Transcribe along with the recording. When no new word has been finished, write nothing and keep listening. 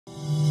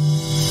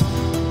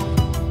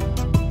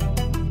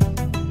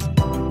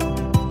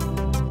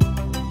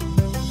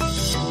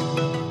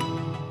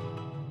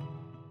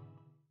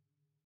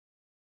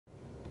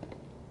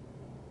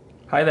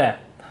Hi there.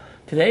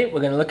 Today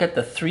we're going to look at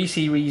the 3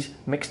 series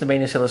mixed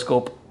domain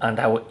oscilloscope and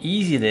how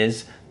easy it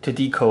is to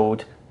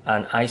decode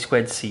an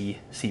I2C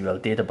serial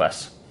data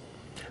bus.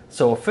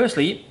 So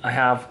firstly, I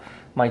have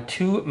my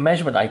two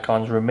measurement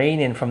icons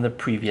remaining from the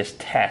previous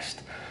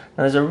test.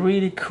 Now there's a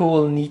really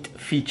cool, neat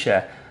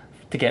feature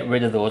to get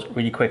rid of those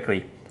really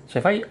quickly. So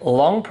if I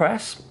long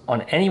press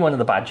on any one of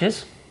the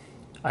badges,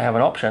 I have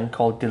an option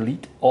called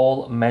delete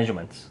all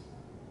measurements.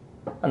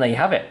 And there you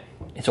have it.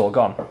 It's all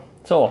gone.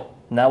 So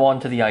now on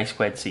to the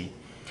I2C.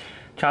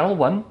 Channel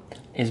 1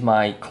 is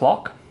my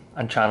clock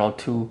and channel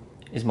 2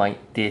 is my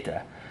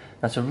data.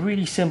 That's a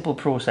really simple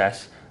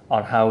process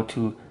on how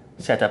to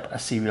set up a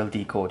serial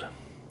decode.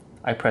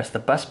 I press the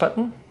bus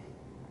button,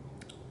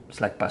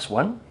 select bus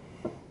 1.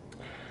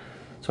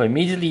 So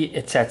immediately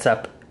it sets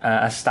up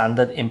a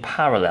standard in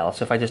parallel.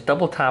 So if I just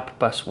double tap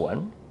bus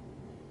 1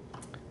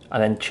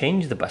 and then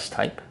change the bus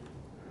type,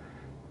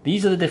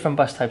 these are the different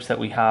bus types that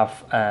we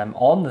have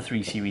on the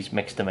 3 series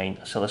mixed domain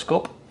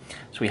oscilloscope.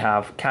 So we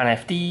have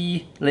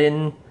CAN-FD,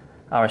 LIN,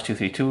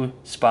 RS-232,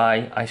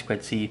 SPI,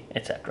 I2C,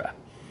 etc.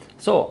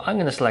 So I'm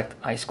going to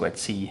select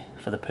I2C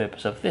for the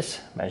purpose of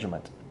this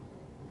measurement.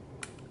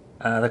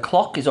 The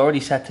clock is already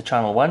set to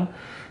channel 1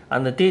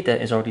 and the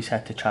data is already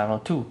set to channel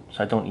 2,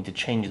 so I don't need to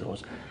change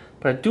those.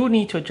 But I do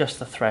need to adjust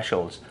the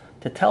thresholds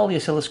to tell the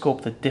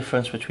oscilloscope the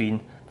difference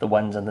between the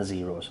 1s and the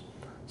 0s.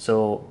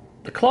 So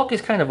the clock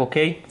is kind of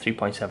okay,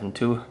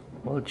 3.72.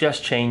 We'll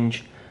just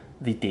change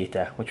the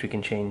data, which we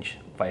can change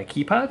via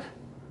keypad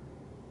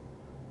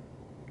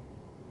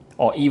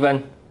or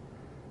even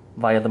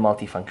via the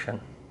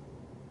multifunction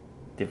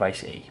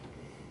device A.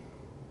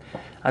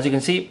 As you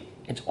can see,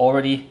 it's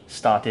already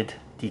started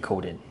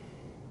decoding.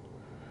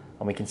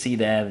 And we can see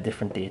there the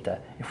different data.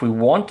 If we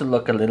want to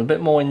look a little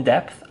bit more in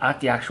depth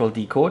at the actual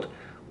decode,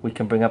 we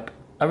can bring up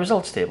a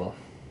results table.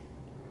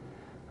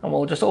 And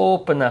we'll just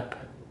open up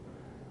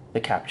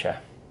the capture.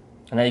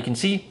 And now you can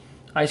see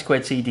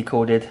I2C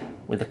decoded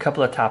with a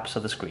couple of taps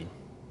of the screen.